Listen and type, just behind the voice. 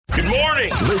Good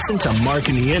morning. Listen to Mark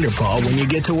and Neanderthal when you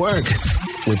get to work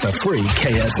with the free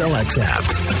KSLX app.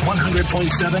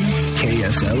 100.7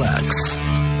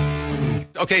 KSLX.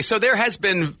 Okay, so there has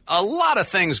been a lot of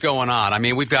things going on. I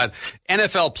mean, we've got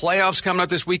NFL playoffs coming up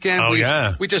this weekend.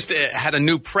 We just had a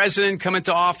new president come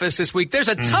into office this week. There's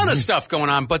a ton of stuff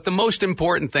going on, but the most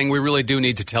important thing we really do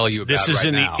need to tell you about this is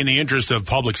right now. in the interest of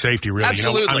public safety, really.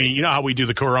 Absolutely. You know how we do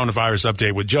the coronavirus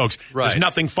update with jokes. Right. There's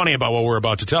nothing funny about what we're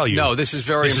about to tell you. No, this is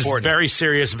very important. This is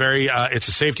very serious. It's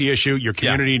a safety issue. Your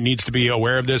community needs to be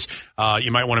aware of this.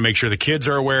 You might want to make sure the kids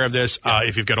are aware of this.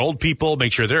 If you've got old people,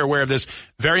 make sure they're aware of this.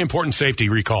 Very important safety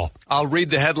recall. I'll read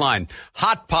the headline.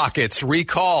 Hot Pockets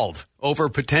recalled over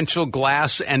potential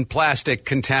glass and plastic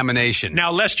contamination.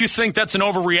 Now, lest you think that's an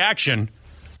overreaction,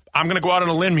 I'm going to go out on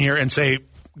a limb here and say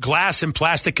glass and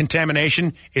plastic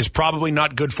contamination is probably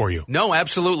not good for you. No,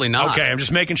 absolutely not. Okay, I'm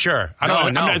just making sure.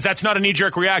 No. That's not a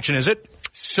knee-jerk reaction, is it?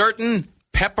 Certain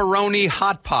pepperoni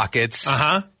Hot Pockets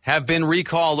have been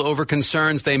recalled over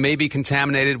concerns they may be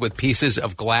contaminated with pieces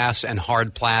of glass and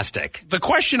hard plastic. The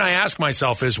question I ask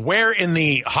myself is, where in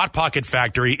the Hot Pocket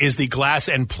factory is the glass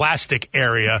and plastic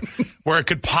area where it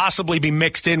could possibly be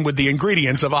mixed in with the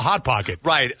ingredients of a Hot Pocket?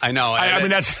 Right, I know. I mean,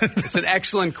 that's it's an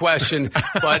excellent question,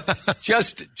 but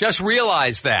just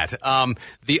realize that.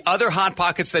 The other Hot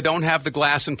Pockets that don't have the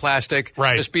glass and plastic,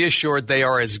 just be assured they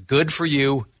are as good for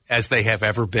you as they have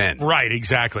ever been. Right,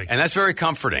 exactly. And that's very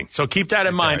comforting. So keep that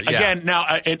in mind. Again, now,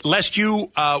 lest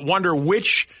you wonder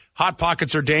which Hot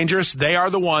Pockets are dangerous, they are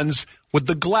the ones with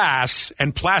the glass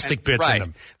and plastic bits in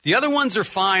them. The other ones are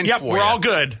fine for you. We're all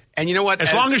good. And you know what?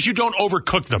 As long as you don't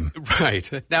overcook them. Right.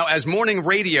 Now, as morning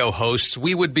radio hosts,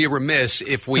 we would be remiss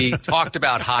if we talked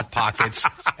about Hot Pockets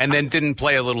and then didn't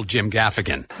play a little Jim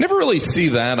Gaffigan. Never really see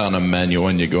that on a menu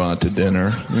when you go out to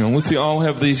dinner. Let's see, I'll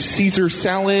have the Caesar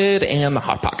salad and the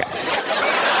Hot Pocket.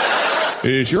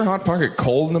 Is your Hot Pocket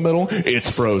cold in the middle? It's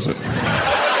frozen.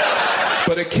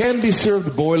 But it can be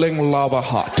served boiling lava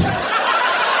hot.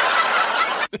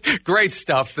 Great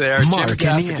stuff there, Mark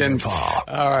Jim and Gaffigan. Neanderthal.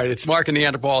 All right, it's Mark and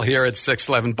Neanderthal here at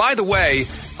 611. By the way,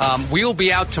 we'll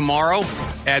be out tomorrow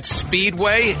at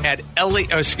Speedway at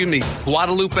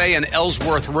Guadalupe and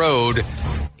Ellsworth Road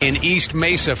in East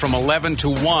Mesa from 11 to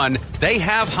 1. They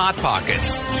have Hot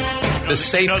Pockets, the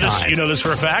safe kind. You know this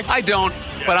for a fact? I don't,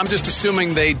 but I'm just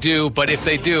assuming they do. But if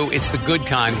they do, it's the good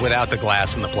kind without the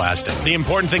glass and the plastic. The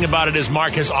important thing about it is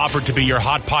Mark has offered to be your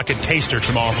Hot Pocket taster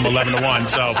tomorrow from 11 to 1.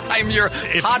 So I'm your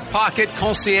Hot Pocket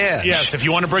concierge. Yes, if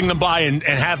you want to bring them by and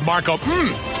have Mark go,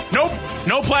 nope,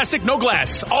 no plastic, no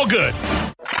glass, all good.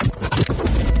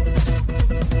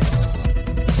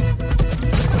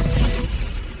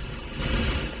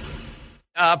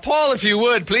 Paul, if you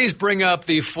would, please bring up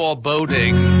the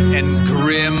foreboding and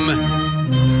grim,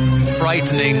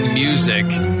 frightening music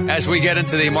as we get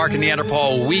into the Mark and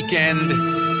Neanderthal weekend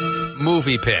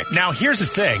movie pick. Now, here's the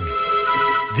thing.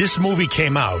 This movie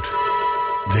came out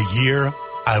the year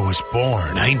I was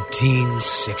born.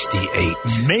 1968.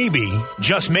 Maybe,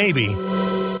 just maybe,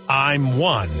 I'm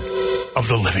one of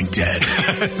the living dead.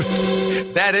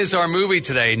 That is our movie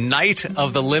today, Night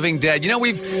of the Living Dead. You know,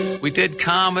 we did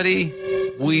comedy,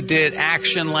 we did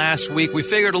action last week. We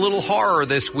figured a little horror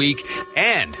this week,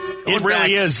 and it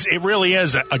really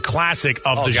is a classic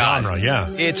of the genre. Yeah,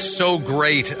 it's so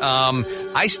great.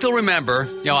 I still remember.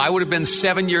 I would have been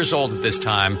 7 years old at this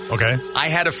time. Okay, I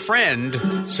had a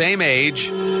friend, same age,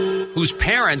 whose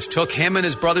parents took him and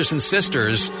his brothers and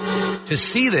sisters to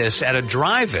see this at a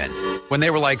drive-in when they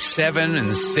were like 7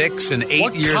 and 6 and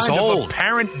 8 years old. What kind of a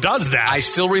parent does that? I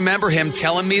still remember him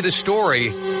telling me the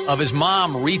story of his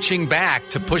mom reaching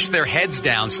back to push their heads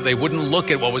down so they wouldn't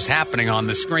look at what was happening on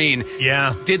the screen.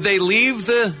 Yeah. Did they leave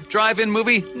the drive-in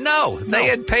movie? No. They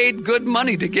had paid good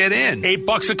money to get in.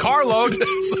 $8 a carload.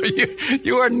 So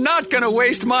you are not going to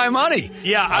waste my money.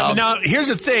 Yeah. Now, here's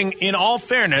the thing. In all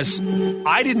fairness,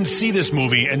 I didn't see this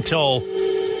movie until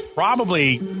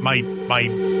probably my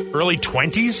early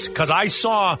 20s, because I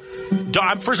saw,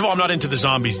 first of all, I'm not into the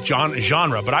zombies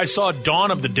genre, but I saw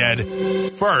Dawn of the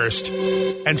Dead first,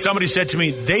 and somebody said to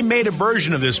me, they made a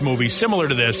version of this movie similar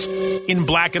to this in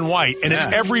black and white, and it's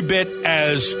every bit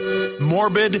as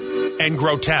morbid and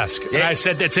grotesque. And I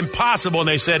said, that's impossible, and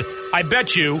they said, I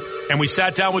bet you, and we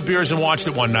sat down with beers and watched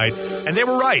it one night, and they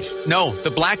were right. No,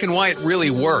 the black and white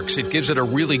really works. It gives it a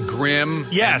really grim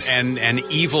and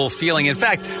evil feeling. In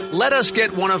fact, let us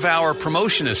get one of our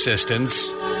promotion assistants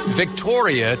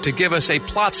Victoria to give us a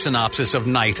plot synopsis of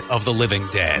Night of the Living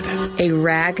Dead. A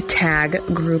ragtag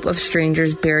group of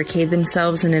strangers barricade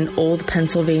themselves in an old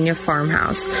Pennsylvania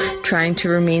farmhouse, trying to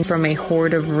remain from a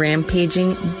horde of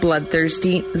rampaging,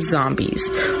 bloodthirsty zombies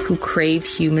who crave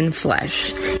human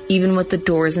flesh. Even with the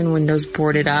doors and windows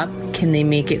boarded up, can they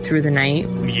make it through the night?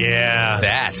 Yeah.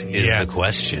 That is the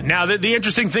question. Now, the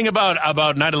interesting thing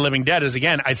about Night of the Living Dead is,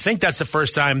 again, I think that's the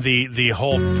first time the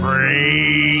whole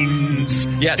brains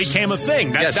became a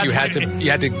thing. Yes, you had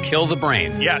to kill the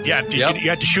brain. Yeah, you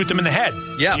had to shoot them in the head.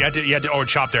 Yeah. You had to or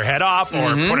chop their head off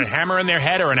or put a hammer in their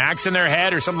head or an axe in their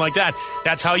head or something like that.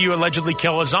 That's how you allegedly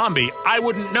kill a zombie. I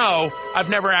wouldn't know. I've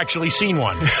never actually seen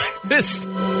one. This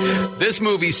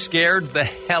movie scared the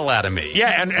hell out of me.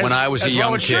 Yeah, and when I was a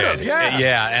young kid.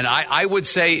 Yeah, and I would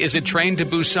say, is it Train to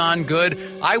Busan good?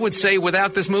 I would say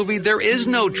without this movie, there is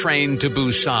no Train to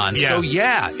Busan. Yeah.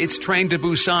 So it's Train to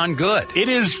Busan good. It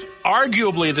is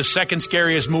arguably the second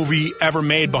scariest movie ever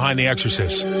made behind The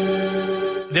Exorcist.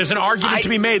 There's an argument to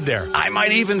be made there. I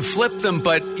might even flip them,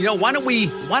 but why don't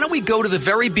we go to the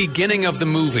very beginning of the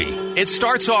movie? It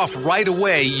starts off right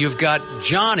away. You've got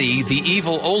Johnny, the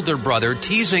evil older brother,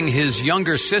 teasing his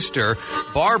younger sister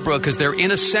Barbara because they're in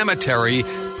a cemetery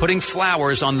putting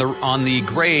flowers on the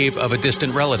grave of a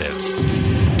distant relative.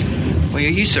 Well, you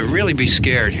used to really be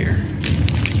scared here.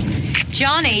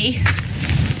 Johnny.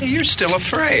 You're still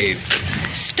afraid.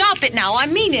 Stop it now. I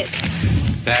mean it.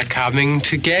 They're coming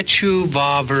to get you,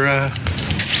 Barbara.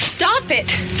 Stop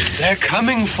it. They're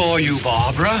coming for you,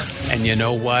 Barbara. And you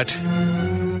know what?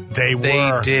 They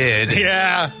did.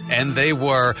 Yeah. And they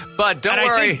were. But don't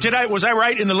worry. Was I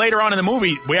right in the later on in the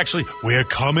movie? We're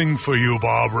coming for you,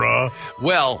 Barbara.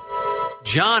 Well,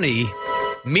 Johnny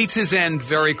meets his end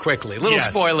very quickly. Little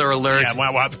spoiler alert.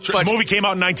 Yeah, the movie came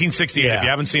out in 1968. If you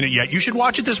haven't seen it yet, you should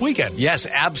watch it this weekend. Yes,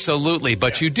 absolutely.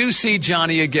 But you do see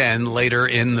Johnny again later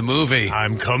in the movie.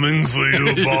 I'm coming for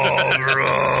you,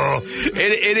 Barbara.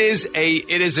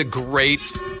 It is a great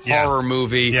horror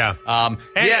movie. Yeah.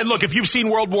 And look, if you've seen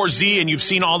World War Z and you've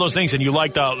seen all those things and you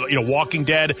like the Walking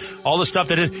Dead, all the stuff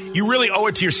you really owe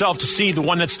it to yourself to see the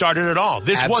one that started it all.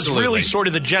 This was really sort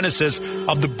of the genesis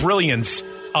of the brilliance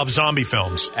of zombie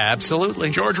films. Absolutely.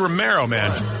 George Romero,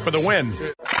 man, for the win.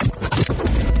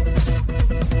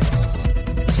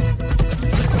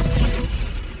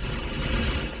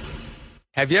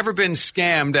 Have you ever been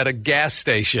scammed at a gas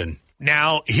station?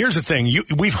 Now, here's the thing.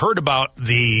 We've heard about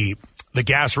the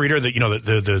gas reader,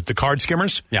 the card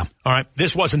skimmers. Yeah. All right.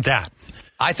 This wasn't that.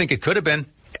 I think it could have been.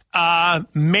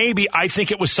 Maybe. I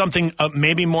think it was something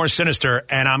maybe more sinister,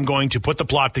 and I'm going to put the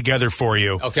plot together for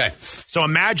you. Okay. So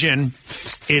imagine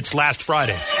it's last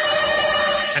Friday.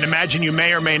 And imagine you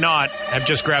may or may not have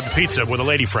just grabbed a pizza with a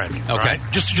lady friend. Okay. Right?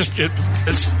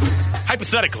 It's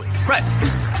hypothetically. Right.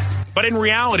 But in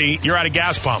reality, you're at a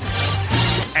gas pump.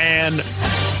 And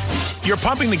you're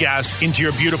pumping the gas into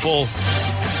your beautiful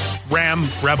Ram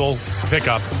Rebel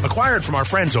pickup, acquired from our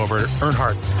friends over at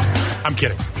Earnhardt. I'm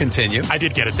kidding. Continue. I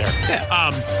did get it there.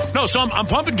 Yeah. So I'm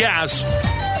pumping gas,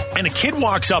 and a kid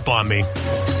walks up on me,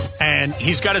 and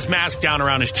he's got his mask down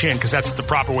around his chin because that's the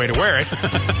proper way to wear it.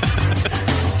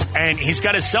 And he's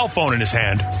got his cell phone in his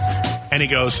hand, and he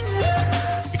goes,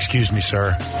 "Excuse me,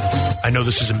 sir. I know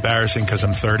this is embarrassing because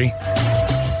I'm 30,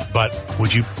 but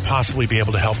would you possibly be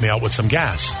able to help me out with some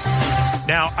gas?"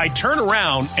 Now, I turn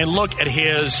around and look at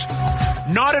his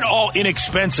not at all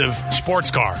inexpensive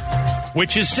sports car,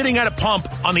 which is sitting at a pump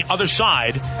on the other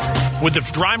side with the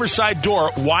driver's side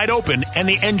door wide open and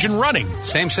the engine running.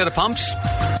 Same set of pumps?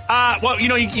 Well, you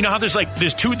know how there's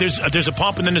a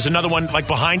pump and then there's another one like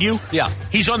behind you? Yeah.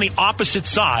 He's on the opposite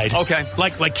side. Okay.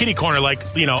 Like kitty corner, like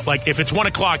if it's 1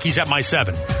 o'clock, he's at my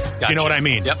 7. Gotcha. You know what I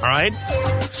mean? Yep. All right?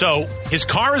 So his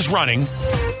car is running.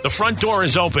 The front door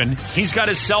is open. He's got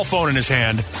his cell phone in his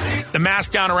hand, the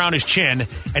mask down around his chin,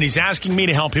 and he's asking me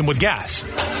to help him with gas.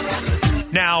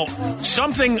 Now,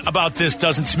 something about this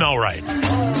doesn't smell right.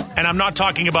 And I'm not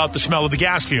talking about the smell of the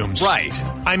gas fumes. Right.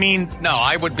 I mean... No,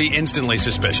 I would be instantly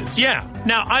suspicious. Yeah.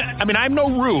 Now, I'm no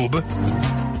rube,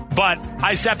 but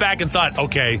I sat back and thought,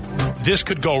 okay, this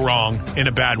could go wrong in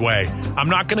a bad way. I'm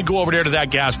not going to go over there to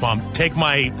that gas pump, take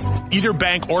my either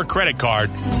bank or credit card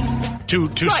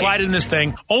to slide in this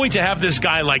thing, only to have this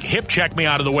guy hip check me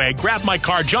out of the way, grab my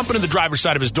car, jump into the driver's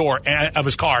side of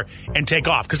his car, and take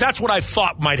off. Because that's what I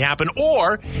thought might happen.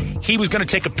 Or he was going to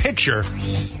take a picture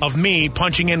of me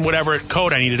punching in whatever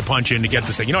code I needed to punch in to get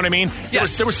this thing. You know what I mean?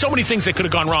 Yes. There were so many things that could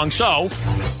have gone wrong. So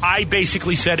I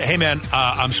basically said, "Hey man,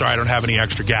 I'm sorry, I don't have any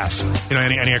extra gas.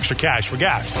 Any extra cash for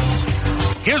gas."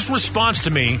 His response to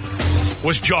me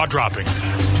was jaw dropping.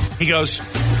 He goes,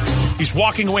 He's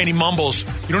walking away and he mumbles,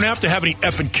 "You don't have to have any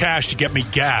effing cash to get me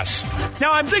gas."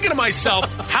 Now I'm thinking to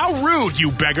myself, how rude,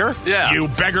 you beggar. Yeah. You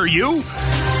beggar, you.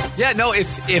 Yeah, no,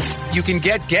 if you can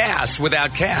get gas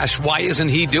without cash, why isn't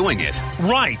he doing it?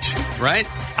 Right.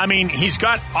 I mean, he's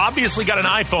obviously got an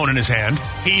iPhone in his hand.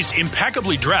 He's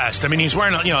impeccably dressed. I mean, he's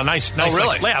wearing a nice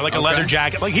really? like a leather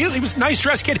jacket. Like he was a nice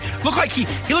dressed kid. Looked like he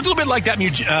looked a little bit like that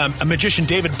a magician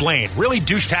David Blaine. Really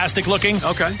douche-tastic looking.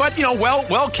 Okay. But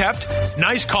well kept.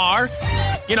 Nice car.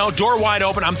 Door wide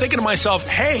open. I'm thinking to myself,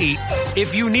 hey,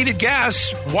 if you needed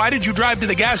gas, why did you drive to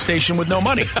the gas station with no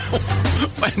money?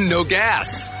 No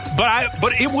gas.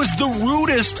 But it was the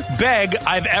rudest beg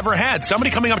I've ever had.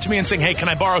 Somebody coming up to me and saying, "Hey, can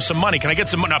I borrow some money? Can I get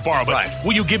some money? Not borrow, but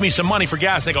will you give me some money for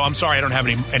gas?" They go, "I'm sorry, I don't have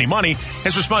any money."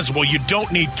 His response is, "Well, you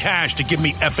don't need cash to give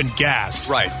me effing gas."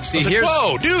 Right. See,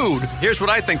 whoa, dude. Here's what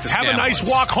I think the scam Have a nice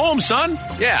was. walk home, son.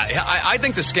 Yeah, I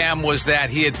think the scam was that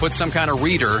he had put some kind of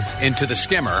reader into the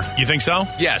skimmer. You think so?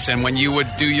 Yes, and when you would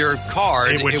do your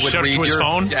card, it would show read to his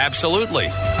phone? Absolutely.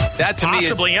 That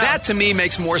to me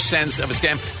makes more sense of a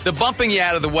scam. The bumping you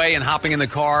out of the way and hopping in the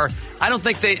car, I don't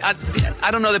think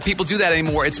I don't know that people do that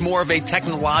anymore. It's more of a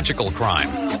technological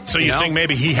crime. So you think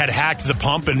maybe he had hacked the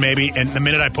pump and the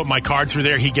minute I put my card through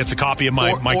there, he gets a copy of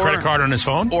my credit card on his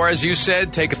phone? Or as you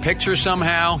said, take a picture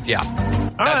somehow. Yeah.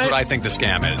 That's what I think the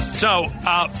scam is. So,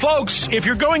 folks, if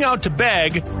you're going out to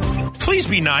beg, please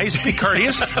be nice, be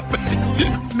courteous.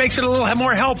 Makes it a little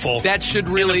more helpful. That should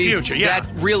really, in the future, yeah.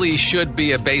 That really should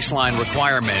be a baseline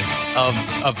requirement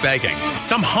of begging.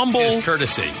 Some humble is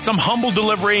courtesy. Some humble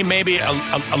delivery, maybe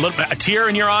a tear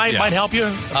in your eye might help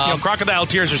you. Crocodile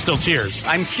tears are still tears.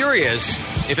 I'm curious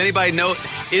if anybody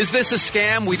is this a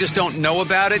scam? We just don't know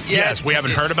about it yet. Yes, we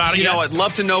haven't heard about it yet. I'd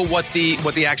love to know what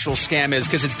the actual scam is,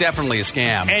 because it's definitely a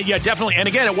scam. And yeah, definitely. And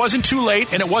again, it wasn't too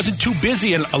late and it wasn't too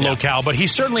busy in a locale, but he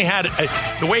certainly had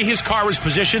the way his car was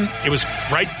positioned. It was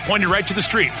pointed right to the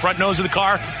street, front nose of the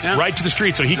car, right to the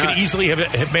street, so he could easily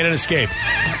have made an escape.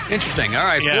 Interesting. All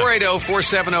right,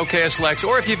 480-470-KSLX,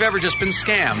 or if you've ever just been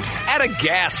scammed at a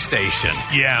gas station.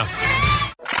 Yeah.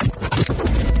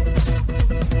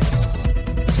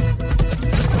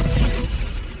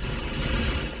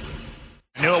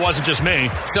 Knew it wasn't just me.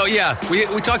 So, yeah, we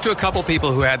talked to a couple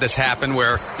people who had this happen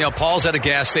where, Paul's at a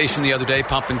gas station the other day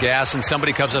pumping gas, and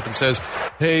somebody comes up and says,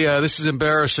 "Hey, this is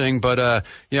embarrassing, but,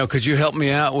 could you help me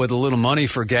out with a little money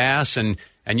for gas?" And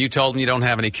you told him you don't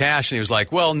have any cash, and he was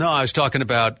like, "Well, no, I was talking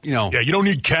about, Yeah, you don't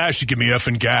need cash to give me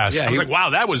effing gas." Yeah, I was like,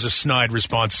 wow, that was a snide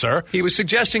response, sir. He was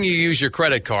suggesting you use your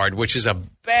credit card, which is a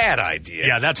bad idea.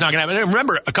 Yeah, that's not going to happen. And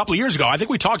remember, a couple of years ago, I think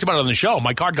we talked about it on the show,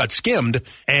 my card got skimmed,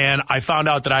 and I found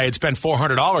out that I had spent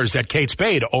 $400 at Kate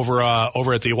Spade over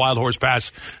at the Wild Horse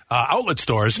Pass outlet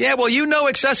stores. Yeah, well,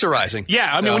 accessorizing. Yeah,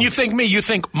 I mean, when you think me, you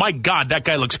think, my God, that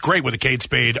guy looks great with a Kate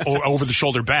Spade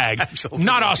over-the-shoulder bag. Absolutely.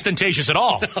 Not ostentatious at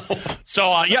all. No.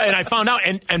 So, and I found out,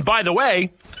 and by the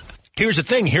way, here's the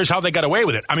thing. Here's how they got away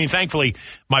with it. I mean, thankfully,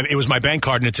 it was my bank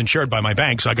card and it's insured by my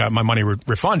bank, so I got my money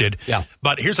refunded. Yeah.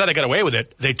 But here's how they got away with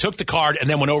it. They took the card and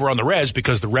then went over on the res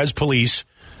because the res police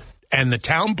and the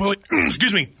town police,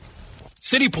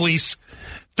 city police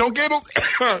don't get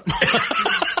I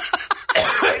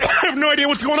have no idea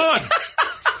what's going on.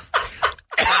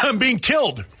 I'm being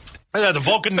killed. The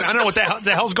Vulcan, I don't know what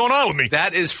the hell's going on with me.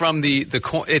 That is from the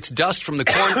corn. It's dust from the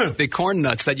corn the corn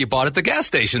nuts that you bought at the gas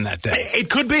station that day. It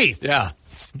could be. Yeah.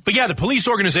 But yeah, the police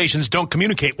organizations don't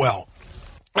communicate well.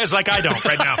 It's like I don't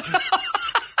right now.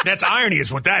 That's irony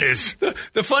is what that is.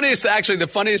 The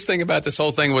funniest thing about this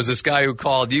whole thing was this guy who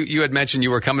called. You had mentioned you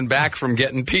were coming back from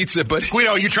getting pizza, but Guido,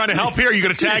 are you trying to help here? Are you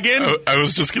going to tag in? I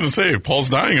was just going to say,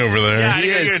 Paul's dying over there. Yeah, he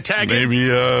is. You're going to tag in? Maybe,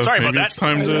 Sorry about that. it's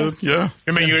time to, yeah.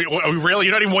 I mean, really?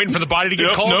 You're not even waiting for the body to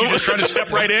get cold? No. You're just trying to step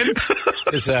right in?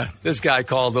 This guy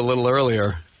called a little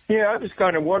earlier. Yeah, I was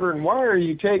kind of wondering, why are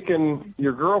you taking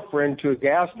your girlfriend to a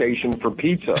gas station for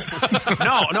pizza?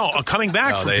 No, coming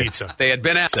back from pizza. They had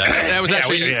been at it. And it was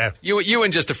actually you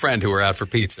and just a friend who were out for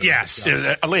pizza. Yes,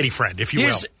 a lady friend, if you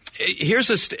will. Here's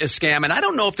a scam, and I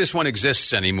don't know if this one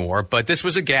exists anymore, but this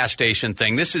was a gas station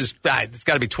thing. This is, it's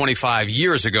got to be 25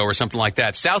 years ago or something like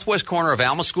that. Southwest corner of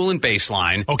Alma School and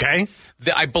Baseline. Okay.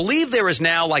 I believe there is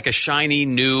now like a shiny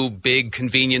new big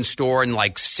convenience store and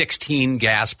like 16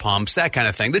 gas pumps, that kind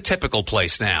of thing. The typical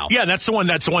place now. Yeah, that's the one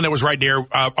that was right there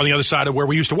on the other side of where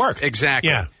we used to work.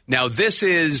 Exactly. Yeah. Now, this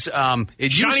is...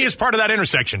 shiniest part of that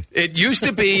intersection. It used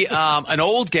to be an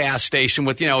old gas station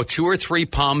with, 2 or 3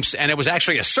 pumps, and it was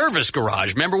actually a service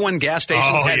garage. Remember when gas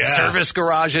stations had service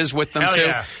garages with them, too?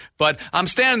 Yeah. But I'm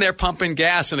standing there pumping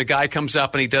gas, and a guy comes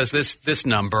up and he does this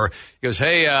number. He goes,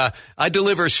 "Hey, I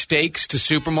deliver steaks to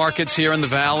supermarkets here in the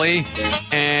Valley,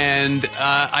 and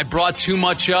I brought too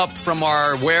much up from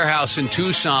our warehouse in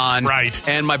Tucson. Right.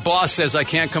 And my boss says I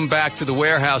can't come back to the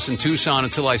warehouse in Tucson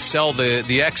until I sell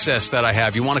the excess that I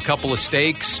have. You want a couple of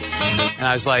steaks?" And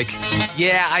I was like,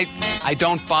 "Yeah, I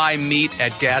don't buy meat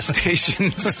at gas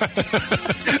stations."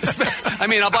 I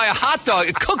mean, I'll buy a hot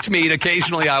dog. Cooked meat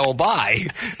occasionally I will buy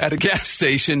at a gas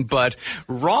station, but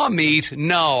raw meat,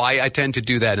 no. I tend to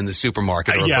do that in the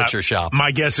supermarket or a butcher shop.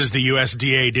 My guess is the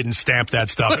USDA didn't stamp that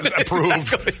stuff as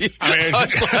approved. Exactly.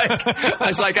 I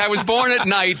was like, I was born at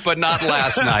night, but not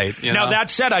last night. You know? Now, that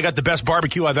said, I got the best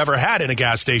barbecue I've ever had in a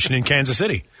gas station in Kansas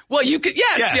City. Well, you could,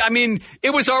 yes. Yeah. I mean, it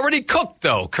was already cooked,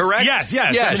 though, correct? Yes.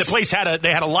 I mean, the place had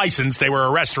a license. They were a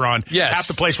restaurant. Yes. Half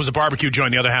the place was a barbecue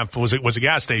joint. The other half was a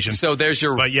gas station. So there's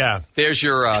your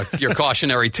your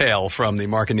cautionary tale from the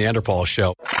Mark and Neanderthal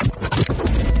show.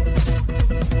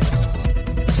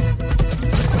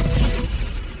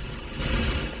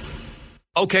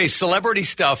 Okay, celebrity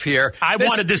stuff here. I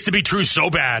wanted this to be true so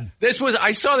bad.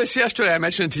 I saw this yesterday. I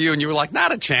mentioned it to you, and you were like,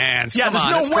 "Not a chance." Yeah, Come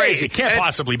on, there's no way. crazy. It can't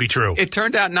possibly be true. It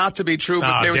turned out not to be true,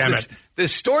 but there was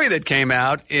this story that came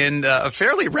out in a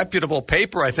fairly reputable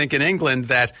paper, I think, in England.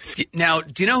 Now,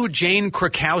 do you know who Jane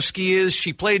Krakowski is?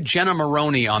 She played Jenna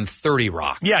Maroney on 30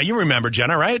 Rock. Yeah, you remember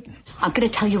Jenna, right? I'm going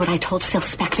to tell you what I told Phil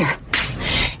Spector.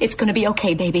 It's going to be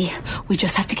okay, baby. We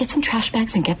just have to get some trash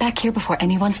bags and get back here before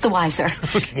anyone's the wiser.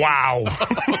 Wow.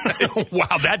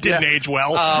 Wow, that didn't age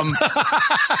well.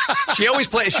 She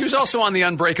was also on The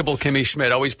Unbreakable Kimmy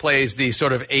Schmidt, always plays the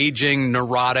sort of aging,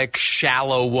 neurotic,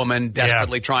 shallow woman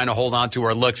desperately trying to hold on to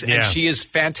her looks. And she is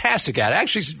fantastic at it.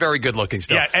 Actually, she's very good looking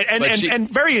still. Yeah, and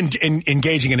very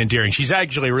engaging and endearing. She's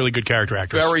actually a really good character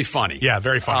actress. Very funny. Yeah,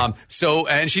 very funny.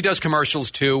 And she does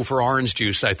commercials, too, for Orange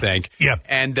Juice, I think. Yeah.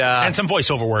 And some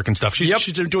voiceover work and stuff. She's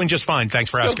doing just fine. Thanks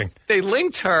for asking. They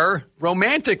linked her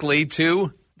romantically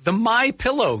to the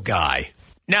MyPillow guy.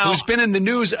 Now, who's been in the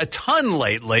news a ton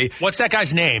lately. What's that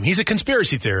guy's name? He's a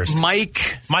conspiracy theorist. Mike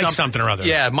something or other.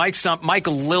 Yeah,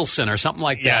 Michael Lilson or something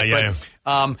like that. Yeah.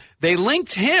 They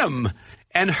linked him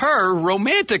and her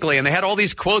romantically, and they had all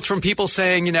these quotes from people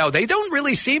saying, they don't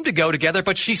really seem to go together,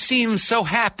 but she seems so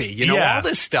happy, all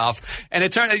this stuff. And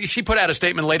it turned, she put out a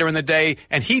statement later in the day,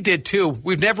 and he did too.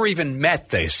 We've never even met,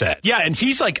 they said. Yeah, and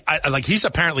he's he's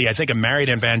apparently, I think, a married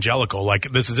evangelical.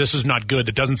 Like this is not good.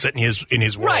 That doesn't sit in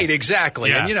his world. Right,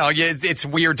 exactly. Yeah. And it's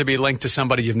weird to be linked to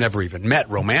somebody you've never even met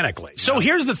romantically. So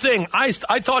here's the thing. I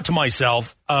thought to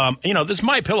myself, this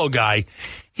MyPillow guy.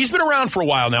 He's been around for a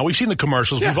while now. We've seen the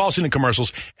commercials. Yeah. We've all seen the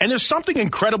commercials. And there's something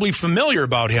incredibly familiar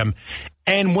about him.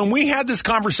 And when we had this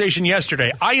conversation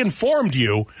yesterday, I informed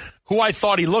you who I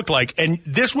thought he looked like. And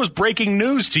this was breaking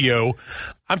news to you.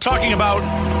 I'm talking about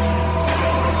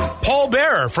Paul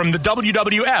Bearer from the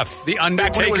WWF. The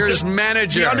Undertaker's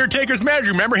manager. The Undertaker's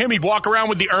manager. Remember him? He'd walk around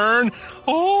with the urn.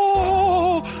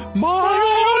 Oh,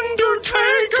 my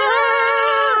Undertaker!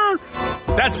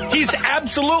 He's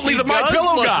absolutely the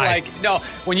MyPillow guy.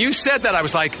 When you said that, I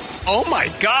was like, oh my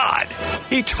God.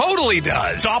 He totally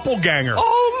does. Doppelganger.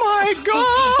 Oh my God.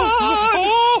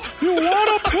 Oh, you want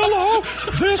a pillow?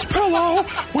 This pillow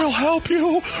will help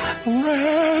you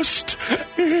rest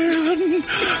in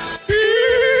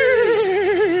peace.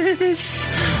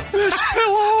 This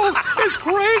pillow is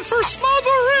great for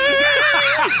smothering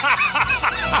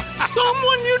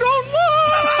someone you don't like.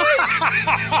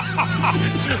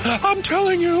 I'm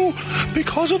telling you,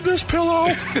 because of this pillow,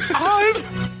 I've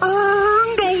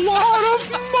earned a lot of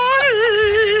money.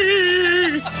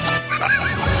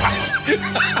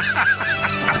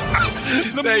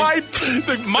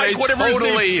 Mike, whatever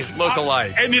totally his name, look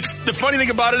alike. And it's the funny thing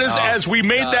about it is, as we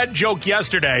made that joke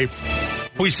yesterday,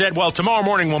 we said, well, tomorrow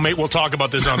morning we'll talk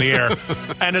about this on the air.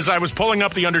 And as I was pulling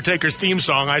up the Undertaker's theme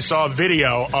song, I saw a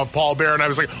video of Paul Bearer, and I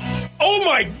was like, oh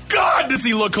my God, does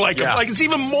he look like him? Like, it's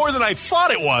even more than I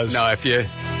thought it was. No,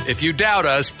 if you doubt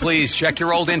us, please check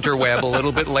your old interweb a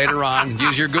little bit later on.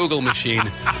 Use your Google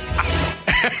machine.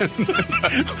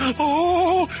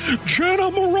 Oh, Jenna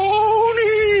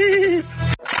Maroney.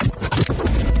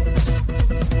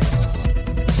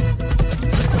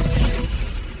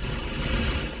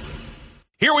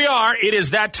 Here we are. It is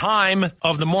that time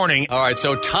of the morning. All right,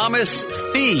 so Thomas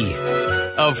Fee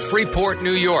of Freeport,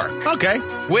 New York. Okay.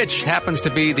 Which happens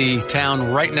to be the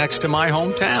town right next to my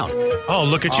hometown. Oh,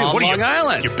 look at you. On What are Long you?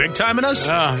 Island. You big timing us?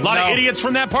 A lot of idiots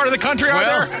from that part of the country are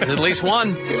there? There's at least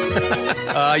one.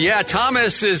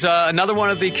 Thomas is another one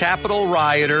of the Capitol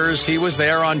rioters. He was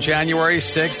there on January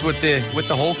 6th with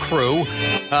the whole crew.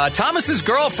 Thomas's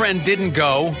girlfriend didn't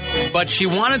go, but she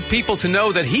wanted people to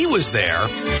know that he was there.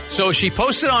 So she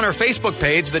posted on her Facebook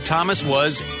page that Thomas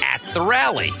was at the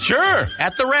rally. Sure.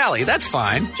 At the rally. That's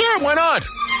fine. Sure, why not?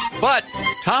 But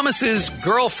Thomas's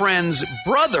girlfriend's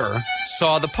brother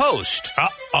saw the post.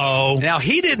 Uh-oh. Now,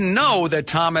 he didn't know that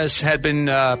Thomas had been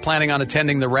planning on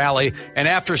attending the rally, and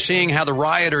after seeing how the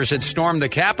rioters had stormed the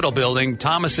Capitol building,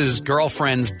 Thomas's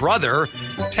girlfriend's brother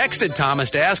texted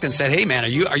Thomas to ask and said, "Hey, man,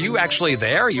 are you actually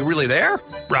there? Are you really there?"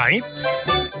 Right.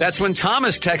 That's when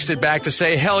Thomas texted back to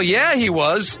say, "Hell yeah, he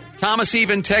was." Thomas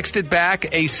even texted back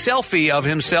a selfie of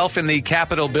himself in the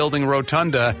Capitol building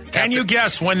rotunda. Can you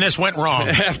guess when this went wrong?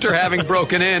 After having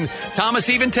broken in, Thomas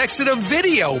even texted a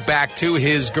video back to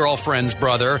his girlfriend's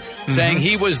brother saying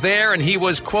he was there and he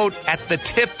was, quote, at the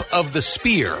tip of the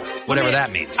spear, whatever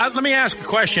that means. Let me ask a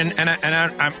question, and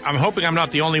I'm hoping I'm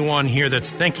not the only one here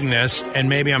that's thinking this, and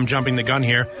maybe I'm jumping the gun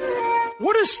here.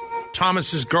 What does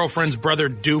Thomas's girlfriend's brother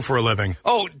do for a living?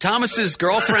 Oh, Thomas's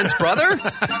girlfriend's brother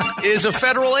is a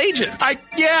federal agent.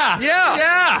 Yeah,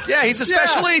 he's a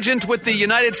special agent with the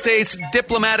United States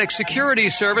Diplomatic Security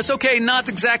Service. Okay, not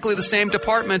exactly the same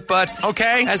department, but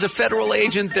as a federal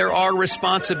agent, there are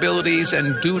responsibilities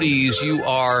and duties you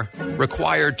are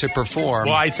required to perform.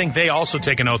 Well, I think they also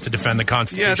take an oath to defend the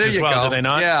Constitution Yeah, there you as well, go. do they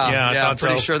not? Yeah, I I'm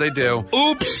pretty sure they do.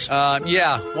 Oops.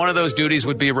 One of those duties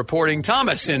would be reporting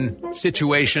Thomas in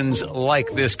situations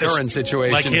like this current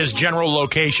situation. Like his general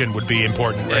location would be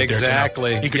important right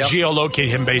Exactly. there. You could geolocate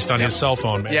him based on his cell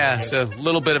phone. Maybe. Yeah, it's a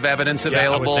little bit of evidence I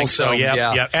available. would think so.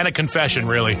 Yeah. And a confession,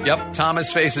 really. Yep.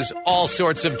 Thomas faces all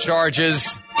sorts of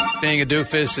charges, being a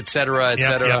doofus, et cetera, et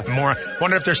cetera. More.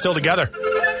 Wonder if they're still together.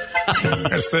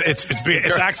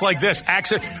 It's acts like this. I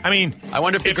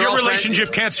wonder if your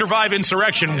relationship can't survive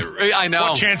insurrection, I know.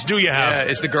 what chance do you have?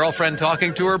 Yeah, is the girlfriend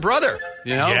talking to her brother?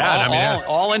 You know,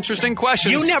 all interesting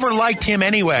questions. You never liked him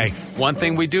anyway. One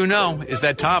thing we do know is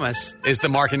that Thomas is the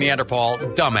Mark and Neanderthal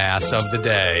dumbass of the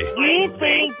day. We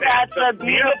think that's a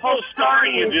beautiful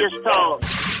story you just told.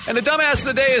 And the dumbass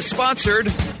of the day is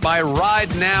sponsored by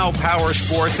Ride Now Power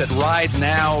Sports at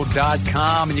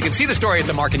ridenow.com. And you can see the story at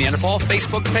the Mark and Neanderthal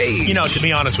Facebook page. You know, to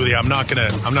be honest with you, I'm not gonna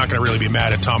really be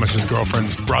mad at Thomas's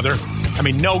girlfriend's brother. I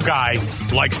mean, no guy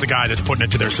likes the guy that's putting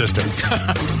it to their system.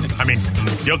 I mean,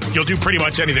 you'll do pretty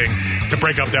much anything to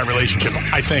break up that relationship,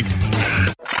 I think.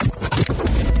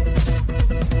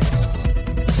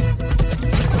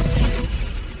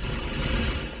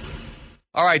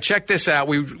 All right, check this out.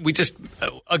 We just,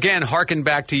 again, harken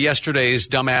back to yesterday's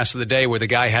dumbass of the day where the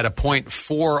guy had a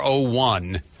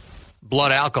 .401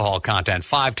 blood alcohol content,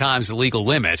 5 times the legal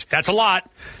limit. That's a lot.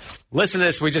 Listen to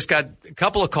this. We just got a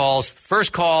couple of calls.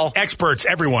 First call. Experts,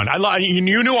 everyone. You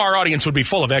knew our audience would be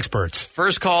full of experts.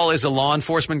 First call is a law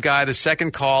enforcement guy. The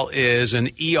second call is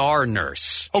an ER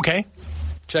nurse. Okay.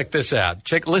 Check this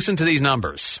out. Listen to these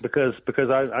numbers. Because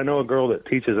I know a girl that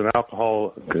teaches an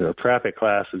alcohol traffic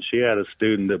class, and she had a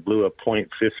student that blew a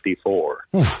 .54.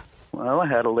 Well, I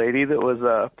had a lady that was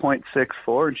a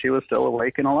 .64, and she was still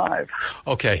awake and alive.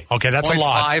 Okay, that's a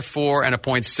lot. .54 and a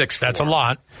 .64. That's a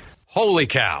lot. Holy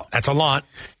cow. That's a lot.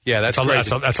 Yeah, that's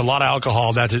crazy. That's a lot of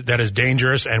alcohol. That is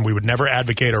dangerous, and we would never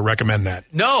advocate or recommend that.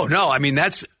 No. I mean,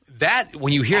 that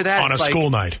when you hear that on a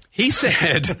school night. He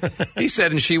said,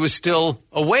 and she was still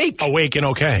awake and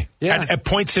okay. Yeah, at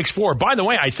 .64. By the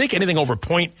way, I think anything over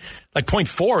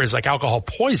 .4 is like alcohol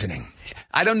poisoning.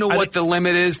 I don't know what the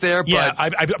limit is there, but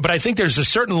but I think there's a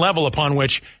certain level upon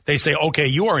which they say, okay,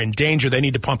 you are in danger. They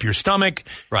need to pump your stomach.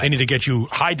 Right. They need to get you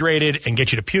hydrated and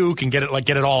get you to puke and get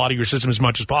it all out of your system as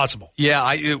much as possible.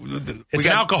 Yeah, it's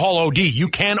an alcohol OD. You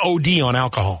can OD on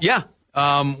alcohol. Yeah.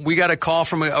 We got a call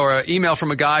or an email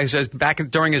from a guy who says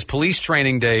during his police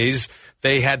training days,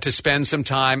 they had to spend some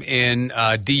time in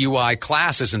DUI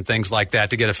classes and things like that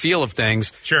to get a feel of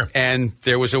things. Sure. And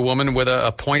there was a woman with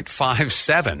a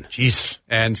 .57. Jeez.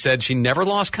 And said she never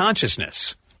lost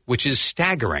consciousness, which is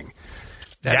staggering.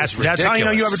 That's how you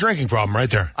know you have a drinking problem right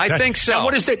there. I think so. Now,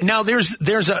 what is that? Now, there's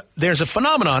a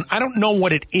phenomenon. I don't know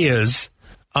what it is.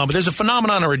 But there's a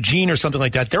phenomenon or a gene or something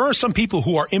like that. There are some people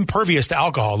who are impervious to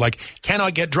alcohol, like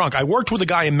cannot get drunk. I worked with a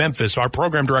guy in Memphis, our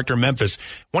program director in Memphis.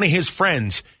 One of his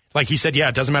friends, like he said,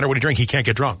 it doesn't matter what he drinks, he can't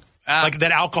get drunk. Like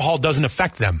that alcohol doesn't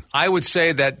affect them. I would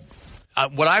say that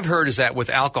what I've heard is that with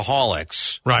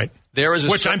alcoholics, right, there is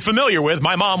which I'm familiar with.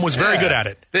 My mom was very good at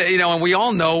it. And we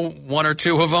all know one or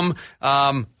two of them.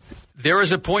 There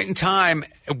is a point in time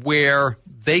where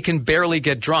they can barely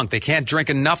get drunk. They can't drink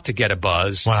enough to get a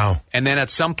buzz. Wow. And then at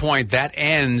some point that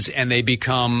ends and they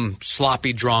become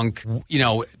sloppy drunk,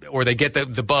 or they get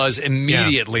the buzz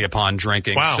immediately upon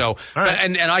drinking. Wow. So, right.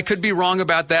 and I could be wrong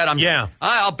about that.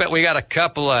 I'll bet we got a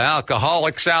couple of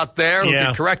alcoholics out there who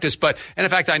can correct us. But, and in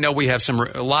fact, I know we have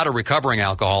a lot of recovering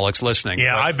alcoholics listening.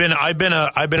 Yeah, I've been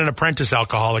an apprentice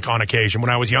alcoholic on occasion. When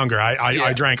I was younger,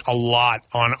 I drank a lot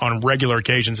on regular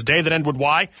occasions. The day that ended with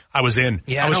Y, I was in.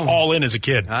 Yeah, I was all in as a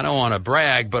kid. I don't want to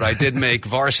brag, but I did make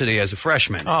varsity as a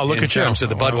freshman. Oh, look at you. In terms of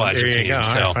the Budweiser team. Go.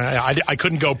 So. I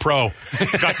couldn't go pro.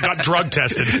 got drug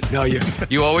tested. No,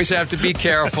 you always have to be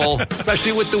careful,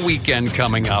 especially with the weekend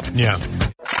coming up. Yeah.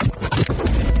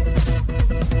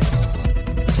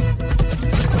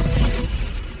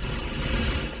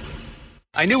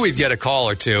 I knew we'd get a call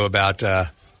or two about the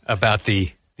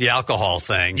alcohol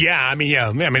thing. Yeah,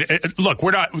 look,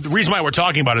 the reason why we're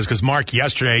talking about it is because Mark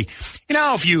yesterday,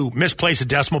 if you misplace a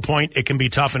decimal point, it can be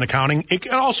tough in accounting. It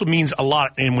also means a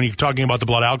lot when you're talking about the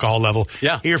blood alcohol level.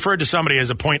 Yeah. He referred to somebody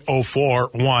as a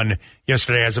 0.041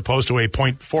 yesterday as opposed to a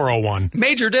 0.401.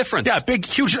 Major difference. Yeah, big,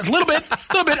 huge, a little bit,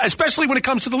 especially when it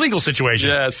comes to the legal situation.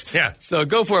 Yes. Yeah. So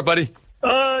go for it, buddy.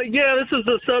 Yeah, this is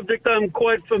a subject I'm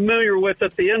quite familiar with.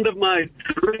 At the end of my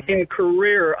drinking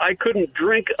career, I couldn't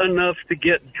drink enough to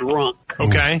get drunk.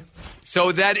 Okay.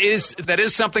 So that is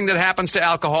something that happens to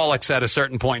alcoholics at a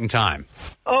certain point in time.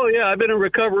 Oh, yeah, I've been in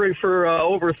recovery for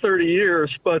over 30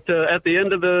 years, but at the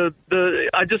end of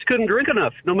I just couldn't drink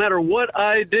enough. No matter what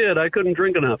I did, I couldn't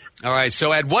drink enough. All right,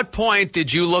 so at what point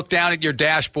did you look down at your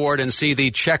dashboard and see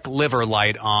the check liver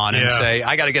light on and say,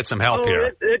 I got to get some help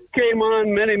here? It came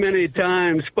on many, many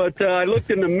times, but I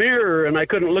looked in the mirror and I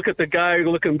couldn't look at the guy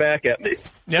looking back at me.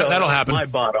 Yeah, so that'll happen. My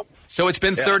bottom. So it's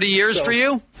been 30 years for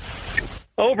you?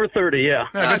 Over 30, yeah.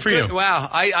 Good for you. Wow,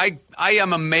 I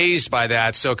am amazed by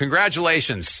that. So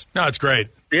congratulations. No, it's great.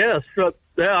 Yes.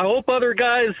 I hope other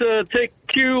guys take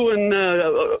cue and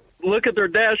look at their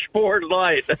dashboard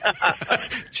light.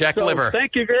 Check liver.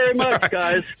 Thank you very much,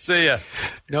 guys. See ya.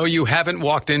 No, you haven't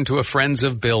walked into a Friends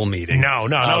of Bill meeting. No.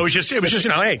 It was just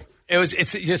hey.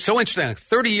 It's so interesting.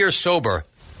 30 years sober.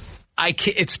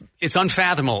 It's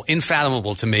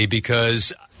unfathomable to me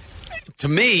because to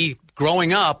me,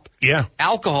 growing up,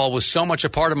 alcohol was so much a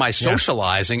part of my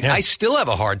socializing. I still have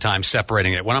a hard time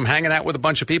separating it. When I'm hanging out with a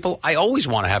bunch of people, I always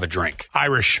want to have a drink.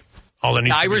 Irish. All that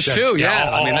needs Irish to be said. too, yeah.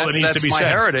 All that's needs to be my said.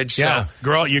 heritage. Yeah,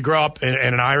 So. you grow up in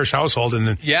an Irish household,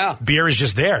 and beer is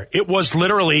just there. It was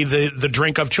literally the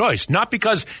drink of choice, not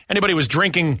because anybody was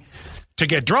drinking to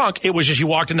get drunk. It was just you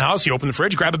walked in the house, you opened the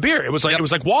fridge, grab a beer. It was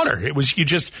like water. It was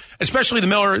especially the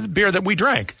Miller beer that we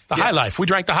drank, the High Life. We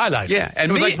drank the High Life. Yeah, and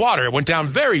it was like water. It went down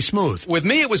very smooth. With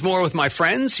me, it was more with my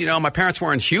friends. My parents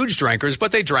weren't huge drinkers,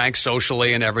 but they drank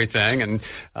socially and everything.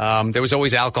 And there was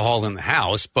always alcohol in the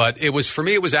house. But it was for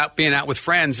me, it was being out with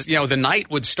friends. The night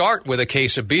would start with a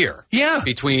case of beer. Yeah,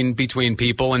 between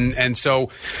people, and so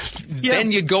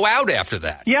then you'd go out after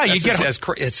that. Yeah, you get.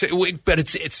 But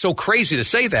it's so crazy to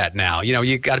say that now.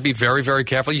 You got to be very, very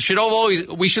careful. We should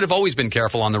have always been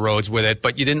careful on the roads with it,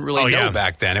 but you didn't really know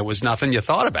back then. It was nothing you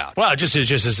thought about. Well, just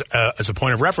as a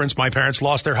point of reference, my parents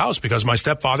lost their house because my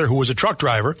stepfather, who was a truck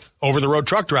driver, over-the-road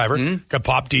truck driver, got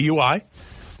popped DUI,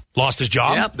 lost his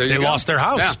job. Yeah, they lost their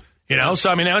house. Yeah.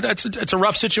 So it's a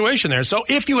rough situation there. So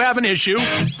if you have an issue,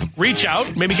 reach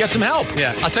out, maybe get some help.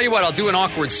 Yeah, I'll tell you what, I'll do an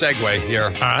awkward segue here.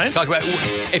 All right.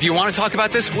 If you want to talk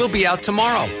about this, we'll be out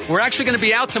tomorrow. We're actually going to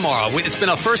be out tomorrow. It's been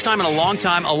a first time in a long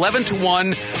time. 11 to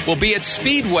 1. We'll be at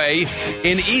Speedway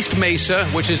in East Mesa,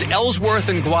 which is Ellsworth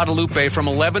and Guadalupe, from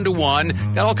 11 to 1.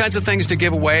 Got all kinds of things to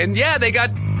give away. And yeah, they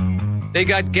got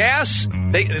gas.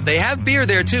 They have beer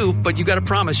there too, but you got to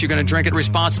promise you're going to drink it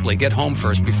responsibly. Get home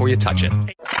first before you touch it.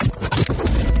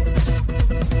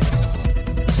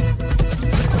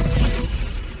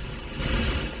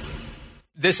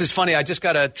 This is funny. I just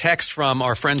got a text from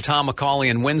our friend Tom McCauley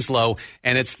in Winslow,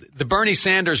 and it's the Bernie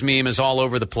Sanders meme is all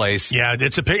over the place. Yeah,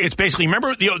 it's basically,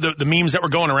 remember the memes that were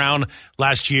going around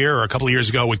last year or a couple of years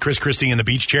ago with Chris Christie in the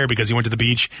beach chair because he went to the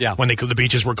beach when the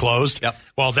beaches were closed? Yep.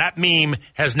 Well, that meme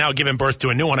has now given birth to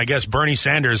a new one. I guess Bernie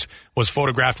Sanders was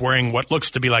photographed wearing what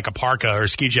looks to be like a parka or a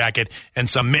ski jacket and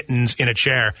some mittens in a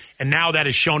chair, and now that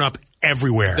has shown up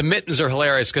everywhere. The mittens are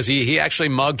hilarious because he actually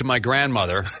mugged my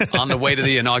grandmother on the way to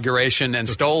the inauguration and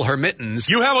stole her mittens.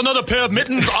 You have another pair of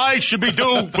mittens? I should be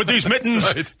due with these mittens.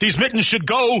 Right. These mittens should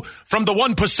go from the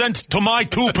 1% to my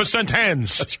 2%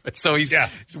 hands. That's right. So he's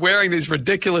wearing these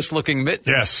ridiculous-looking mittens.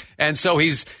 Yes. And so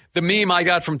The meme I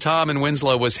got from Tom and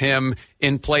Winslow was him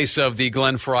in place of the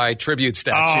Glenn Fry tribute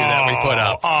statue that we put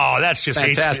up. Oh, that's just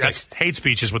fantastic. That's hate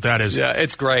speech is what that is. Yeah,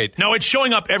 it's great. No, it's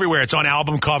showing up everywhere. It's on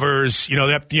album covers.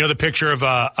 The picture of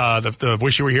the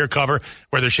Wish You Were Here cover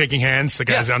where they're shaking hands. The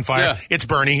guy's on fire. Yeah. It's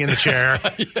Bernie in the chair.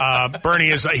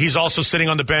 Bernie he's also sitting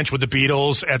on the bench with the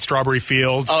Beatles at Strawberry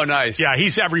Fields. Oh, nice. Yeah,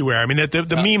 he's everywhere. I mean,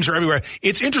 the memes are everywhere.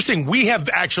 It's interesting. We have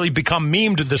actually become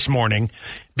memed this morning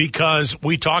because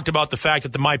we talked about the fact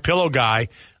that the MyPillow guy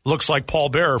looks like Paul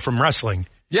Bearer from wrestling.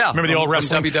 Yeah. Remember the old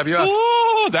wrestling? From WWF?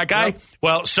 Oh, that guy? Yep.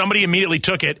 Well, somebody immediately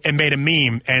took it and made a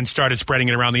meme and started spreading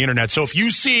it around the internet. So if you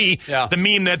see the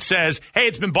meme that says, hey,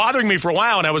 it's been bothering me for a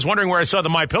while and I was wondering where I saw the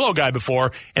MyPillow guy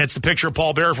before, and it's the picture of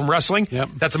Paul Bearer from wrestling,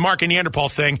 that's a Mark and Neanderthal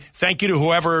thing. Thank you to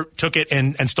whoever took it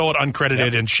and stole it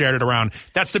uncredited and shared it around.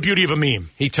 That's the beauty of a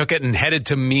meme. He took it and headed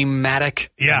to Meme-matic.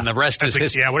 Yeah. And the rest is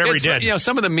history. Yeah, whatever he did.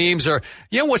 Some of the memes are,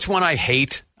 what's one I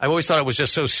hate? I always thought it was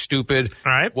just so stupid.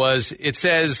 All right. Was it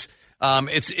says...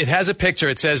 it has a picture.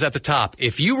 It says at the top,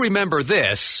 if you remember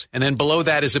this, and then below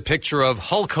that is a picture of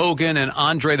Hulk Hogan and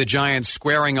Andre the Giant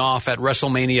squaring off at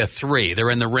WrestleMania 3. They're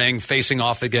in the ring facing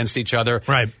off against each other.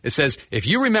 Right. It says, if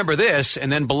you remember this,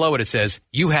 and then below it says,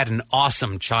 you had an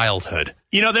awesome childhood.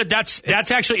 That's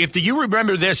actually, if you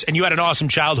remember this and you had an awesome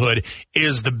childhood,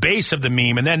 is the base of the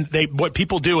meme. And then what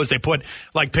people do is they put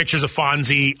like pictures of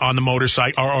Fonzie on the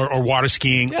motorcycle or water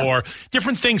skiing or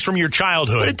different things from your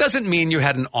childhood. But it doesn't mean you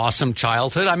had an awesome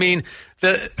childhood. I mean,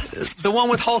 the one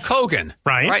with Hulk Hogan.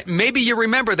 Right. Maybe you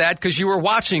remember that because you were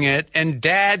watching it and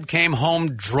Dad came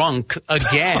home drunk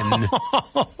again.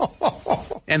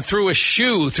 And threw a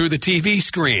shoe through the TV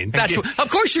screen. Of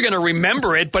course you're going to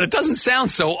remember it, but it doesn't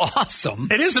sound so awesome.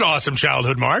 It is an awesome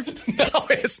childhood, Mark. No,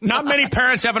 it's not. Many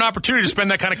parents have an opportunity to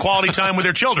spend that kind of quality time with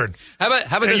their children. How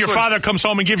about and this your one? Father comes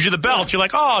home and gives you the belt. You're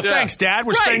like, thanks, Dad.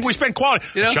 We spent quality.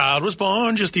 Child was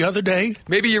born just the other day.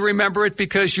 Maybe you remember it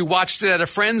because you watched it at a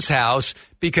friend's house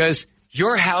because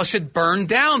your house had burned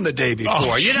down the day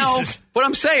before. What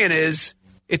I'm saying is,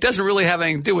 it doesn't really have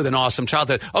anything to do with an awesome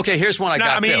childhood. Okay, here's one I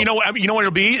got. You know what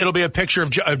it'll be? It'll be a picture of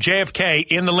JFK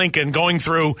in the Lincoln going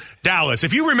through Dallas.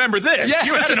 If you remember this,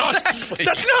 exactly.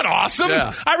 That's not awesome.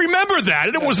 Yeah. I remember that,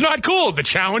 and it was not cool. The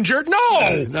Challenger, no,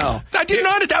 I did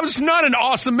not. That was not an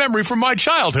awesome memory from my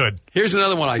childhood. Here's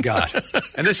another one I got,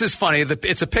 and this is funny.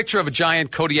 It's a picture of a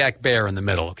giant Kodiak bear in the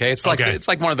middle. Okay, it's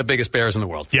like one of the biggest bears in the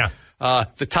world. Yeah.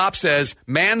 The top says,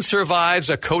 man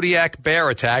survives a Kodiak bear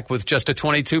attack with just a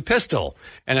 .22 pistol.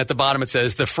 And at the bottom it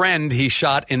says, the friend he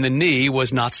shot in the knee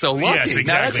was not so lucky. Yes, exactly.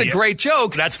 Now, that's a great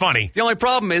joke. That's funny. The only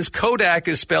problem is Kodak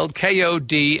is spelled Kodak,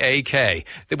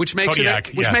 which makes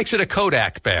it a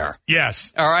Kodak bear.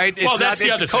 Yes. All right? That's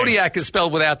the other thing. Kodiak is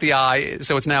spelled without the I,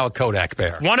 so it's now a Kodak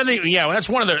bear. That's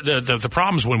one of the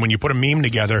problems when you put a meme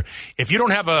together. If you don't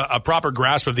have a proper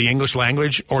grasp of the English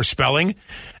language or spelling,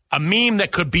 a meme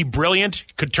that could be brilliant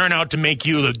could turn out to make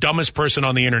you the dumbest person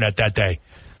on the internet that day.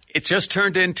 It just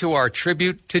turned into our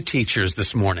tribute to teachers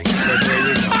this morning.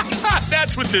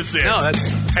 That's what this is. No,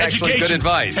 that's actually good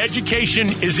advice. Education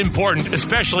is important,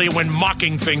 especially when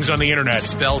mocking things on the internet.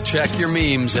 Spell check your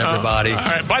memes, everybody. All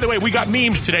right. By the way, we got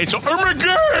memes today, so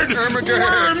Irmagerd!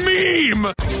 We're a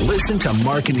meme! Listen to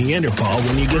Mark and Neanderthal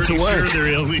when you get to work. Sure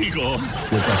they're illegal.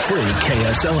 With the free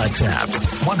KSLX app.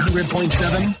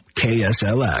 100.7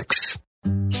 KSLX.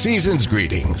 Season's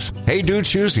greetings. Hey Dude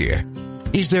Shoes here.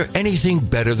 Is there anything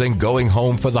better than going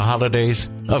home for the holidays?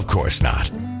 Of course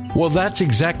not. Well, that's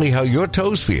exactly how your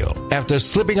toes feel after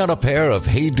slipping on a pair of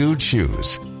Hey Dude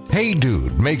shoes. Hey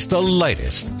Dude makes the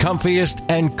lightest, comfiest,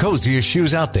 and coziest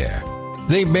shoes out there.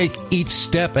 They make each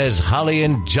step as holly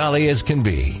and jolly as can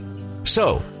be.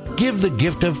 So, give the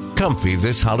gift of comfy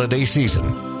this holiday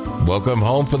season. Welcome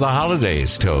home for the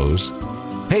holidays, toes.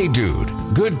 Hey Dude,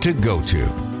 good to go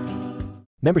to.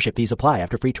 Membership fees apply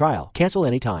after free trial. Cancel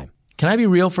anytime. Can I be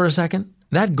real for a second?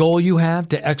 That goal you have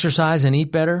to exercise and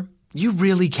eat better, you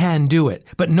really can do it,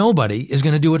 but nobody is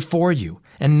going to do it for you.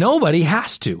 And nobody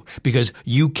has to, because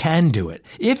you can do it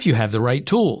if you have the right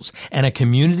tools and a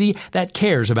community that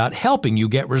cares about helping you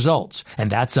get results. And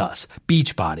that's us,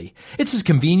 Beachbody. It's as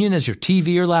convenient as your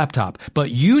TV or laptop,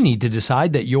 but you need to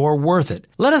decide that you're worth it.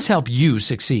 Let us help you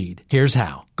succeed. Here's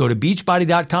how. Go to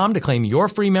Beachbody.com to claim your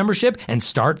free membership and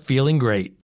start feeling great.